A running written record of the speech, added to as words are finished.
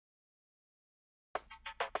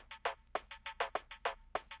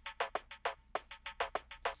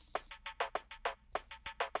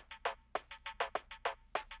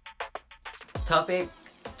Topic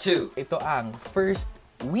 2. Ito ang First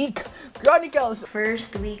Week Chronicles!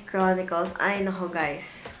 First Week Chronicles. Ay, nako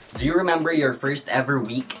guys. Do you remember your first ever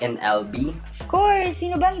week in Elbi? Of course!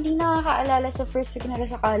 Sino ba hindi nakakaalala sa first week nila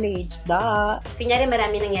sa college? Kunyari,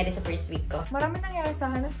 marami nangyari sa first week ko. Marami nangyari sa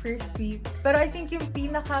akin na first week. Pero I think yung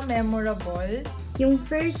pinaka-memorable, yung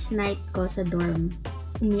first night ko sa dorm,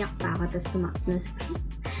 umiyak pa ako, tapos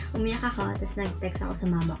umiyak ako, tapos nag-text ako sa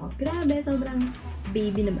mama ko. Grabe, sobrang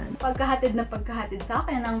baby naman. Pagkahatid sa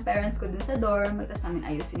akin ng parents ko dun sa dorm, tapos namin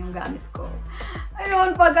ayusin yung gamit ko.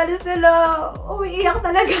 Ayun, pag-alis nila, umiiyak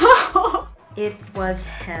talaga ako. It was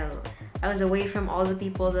hell. I was away from all the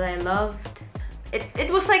people that I loved.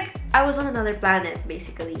 It was like I was on another planet,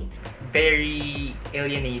 basically. Very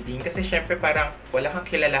alienating kasi syempre parang wala kang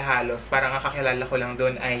kilala halos. Parang ang kakilala ko lang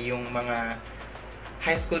doon ay yung mga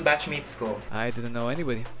high school batchmates ko. I didn't know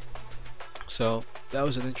anybody. So, that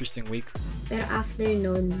was an interesting week. Pero after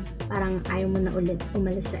nun, parang ayaw mo na ulit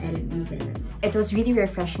umalis sa Elbi. It was really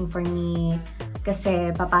refreshing for me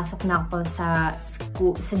kasi papasok na ako sa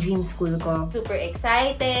school, sa dream school ko. Super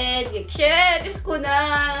excited, shit, school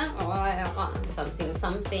na!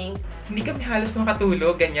 Something. Hindi kami halos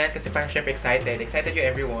makatulog, ganyan, kasi parang syempre excited yung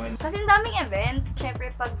everyone. Kasi ang daming event,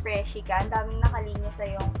 syempre pag freshie ka, ang daming nakalinya sa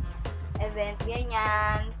yung event,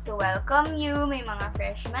 ganyan, to welcome you, may mga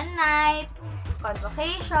freshman night,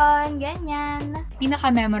 convocation, ganyan.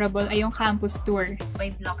 pinaka-memorable ay yung campus tour.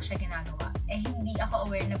 By block siya ginagawa. Eh, hindi ako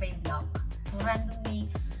aware na by block. So,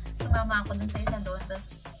 randomly, sumama ako dun sa isa doon,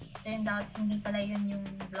 tapos turned out, hindi pala yun yung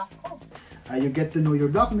block ko. You get to know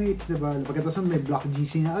your blockmates, diba? Pagkatapos may block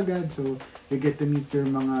GC na agad, so you get to meet your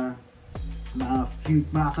mga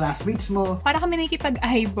classmates mo. Para kami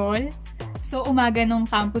nakikipag-eyeball. So, umaga nung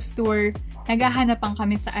campus tour, naghahanapan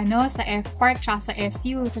kami sa sa F-Park tsaka sa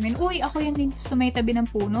SU. Sabihin, uy, ako yung sumaytabi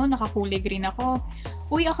ng puno, nakakulay green ako.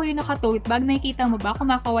 Uy, ako yung naka-tote bag, nakikita mo ba?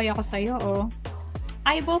 Kumakaway ako sa'yo, oh.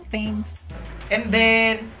 Eyeball things. And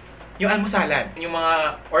then, yung almusalan, yung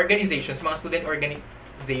mga organizations, mga student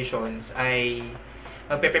organizations ay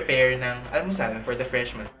magpe-prepare ng almusalan for the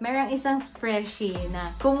freshmen. Merong isang freshie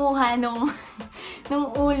na kumuha nung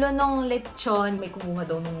ulo nung lechon. May kumuha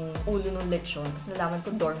daw nung ulo ng lechon, tapos nalaman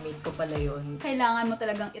ko dormmate ko pala yun. Kailangan mo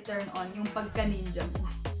talagang i-turn on yung pagka-ninja mo.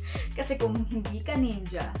 Kasi kung hindi ka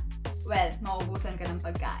ninja, well, maubusan ka ng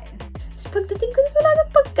pagkain. Tapos pagdating ko, wala na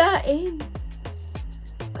pagkain.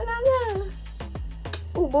 Wala na.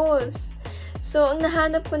 Ubos. So, ang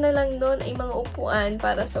nahanap ko na lang doon ay mga upuan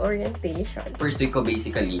para sa orientation. First week ko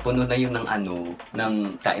basically, puno na yun ng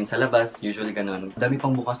kain sa labas. Usually ganun. Dami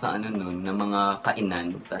pang bukas na nun, ng mga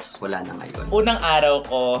kainan. Tapos wala na ngayon. Unang araw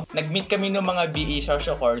ko, nag-meet kami ng mga BE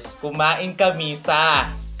social course. Kumain kami sa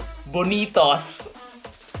Bonitos.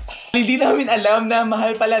 Hindi namin alam na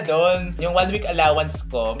mahal pala doon. Yung 1 week allowance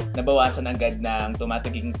ko, nabawasan agad ng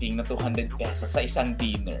tumataginting na 200 pesos sa isang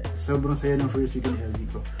dinner. Sobrang saya ng first week ng LB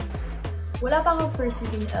ko. Wala pa akong first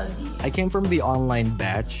week in LB. I came from the online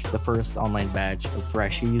batch, the first online batch of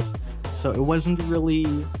freshies, so it wasn't really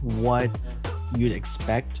what you'd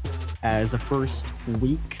expect as a first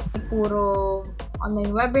week. Puro online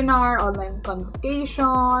webinar, online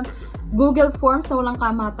convocation, Google Forms na walang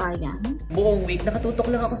kamatayan. Buong week, nakatutok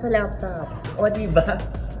lang ako sa laptop. O, diba?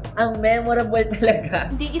 Ang memorable talaga.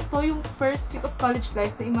 Hindi ito yung first week of college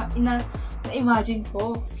life na na-imagine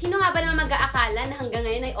ko. Sino nga ba naman mag-aakala na hanggang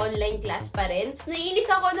ngayon ay online class pa rin?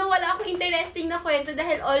 Naiinis ako na wala akong interesting na kwento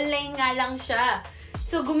dahil online nga lang siya.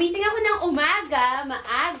 So, gumising ako ng umaga,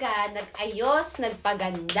 maaga, nag-ayos,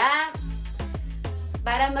 nagpaganda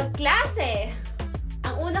para magklase.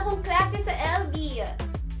 Ang una kong klase sa LB,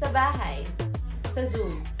 sa bahay, sa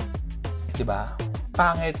Zoom. Diba?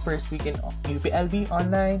 Pangit first week in UPLB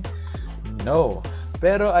online? No.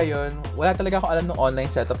 Pero ayun, wala talaga akong alam ng online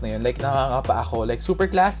setup na yun. Like, nakakapa ako. Like, super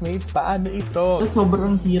classmates, paano ito?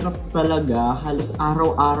 Sobrang hirap talaga. Halos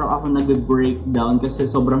araw-araw ako nag-breakdown kasi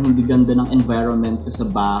sobrang hindi ganda ng environment ko sa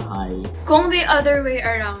bahay. Kung the other way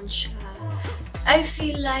around siya, I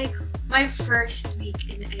feel like my first week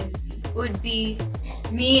in LB would be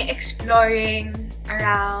me exploring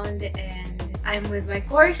around and I'm with my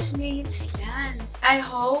course mates. Yan. I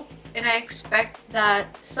hope and I expect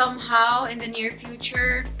that somehow in the near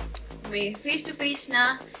future, may face-to-face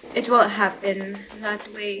na, it will happen that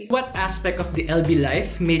way. What aspect of the LB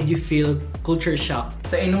life made you feel culture shock?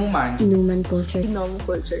 Sa inuman. Inuman culture. Inom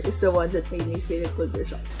culture is the one that made me feel culture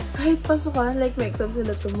shock. Kahit pasukan, like may exam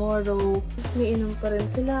sila tomorrow, may inom pa rin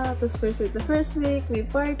sila, tapos first week, may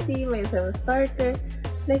party, may seven starter.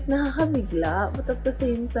 Like nakakabigla, but at the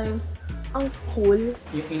same time, ang cool.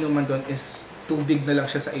 Yung inuman doon is tubig na lang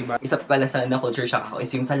siya sa iba. Isa pala sa na-culture shock ako is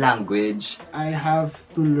yung sa language. I have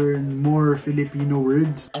to learn more Filipino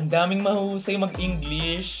words. Ang daming mahusay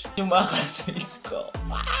mag-English. Yung mga classmates ko.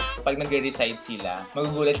 Pag nagre-recite sila,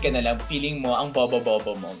 magugulat ka na lang, feeling mo ang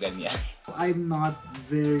bobo-bobo mo, ganyan. I'm not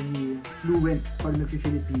very fluent pag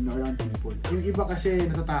nag-Filipino around people. Yung iba kasi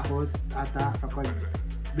natatakot ata kapag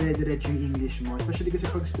dire-diretso yung English mo. Especially kasi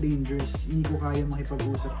pag strangers, hindi ko kaya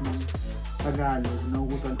makipag-usap ng Tagalog.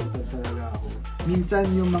 Nauutal-utal talaga ako. Minsan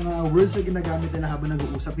yung mga words na ginagamit nila habang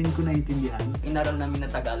nag-uusap, hindi ko naiintindihan. Inaral namin na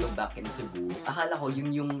Tagalog back in Cebu. Akala ko yun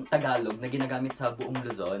yung Tagalog na ginagamit sa buong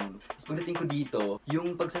Luzon. Tapos pagdating ko dito,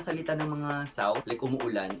 yung pagsasalita ng mga South, like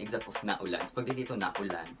umuulan, exact of naulan. Tapos pagdating dito,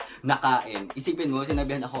 naulan. Nakain. Isipin mo,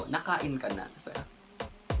 sinabihan ako, nakain ka na.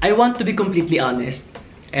 I want to be completely honest.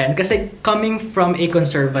 And kasi coming from a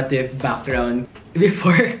conservative background,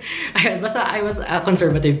 before, I was a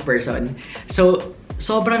conservative person. So,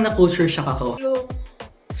 sobrang na-culture shock ako. Yung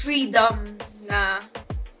freedom na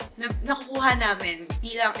nakukuha namin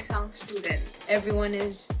bilang isang student. Everyone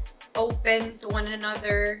is open to one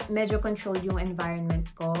another. Medyo controlled yung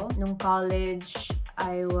environment ko. Nung college,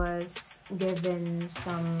 I was given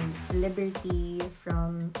some liberty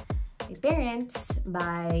from my parents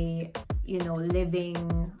by, you know, living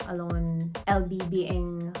alone. Elbi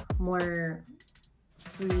being more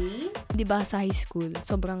free. Diba sa high school,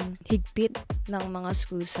 sobrang higpit ng mga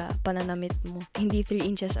school sa pananamit mo. Hindi 3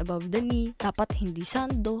 inches above the knee. Dapat hindi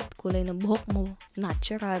sando. Kulay ng buhok mo,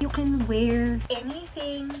 natural. You can wear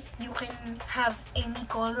anything. You can have any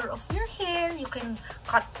color of your hair. You can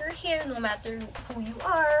cut your hair no matter who you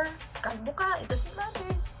are. Kalbo ka, it doesn't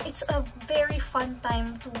matter. It's a very fun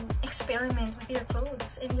time to experiment with your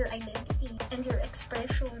clothes and your identity and your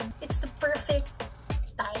expression. It's the perfect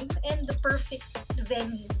time and the perfect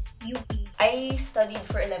venue, UP. I studied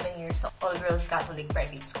for 11 years sa all-girls Catholic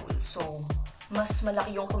private school. So, mas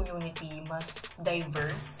malaki yung community, mas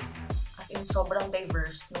diverse. As in, sobrang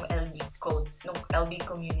diverse nung LB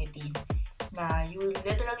community na you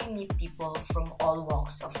literally meet people from all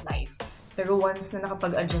walks of life. Pero once na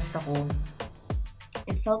nakapag-adjust ako,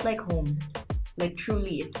 it felt like home. Like,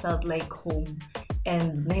 truly, it felt like home.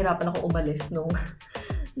 And nahirapan ako umalis nung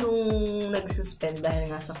nag-suspend dahil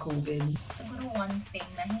nga sa COVID. Siguro one thing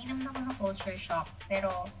na hindi naman ako na culture shock, pero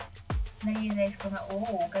na-realize ko na,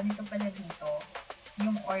 ganito pala dito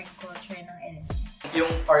yung org culture ng LB.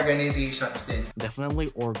 Yung organizations din. Definitely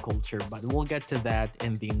org culture, but we'll get to that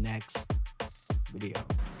in the next video.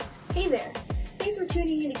 Hey there! Thanks for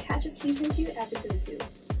tuning in to Catch Up Season 2, Episode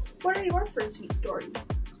 2. What are your first week stories?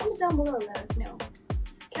 Comment down below and let us know.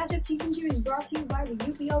 Catch Up Season 2 is brought to you by the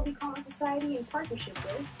UPLB Com Arts Society in partnership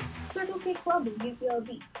with Circle K Club of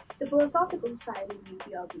UPLB, the Philosophical Society of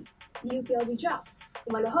UPLB, the UPLB Jocks,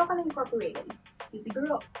 Umalohokan Incorporated,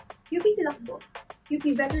 GURO, UP Silakbo, UP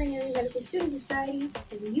Veterinary Medical Student Society,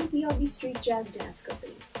 and the UPLB Street Jazz Dance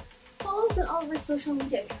Company. Follow us on all of our social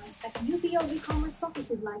media accounts at UPLB Com Arts Society if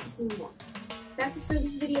you'd like to see more. That's it for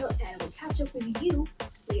this video, and we'll catch up with you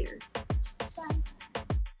later.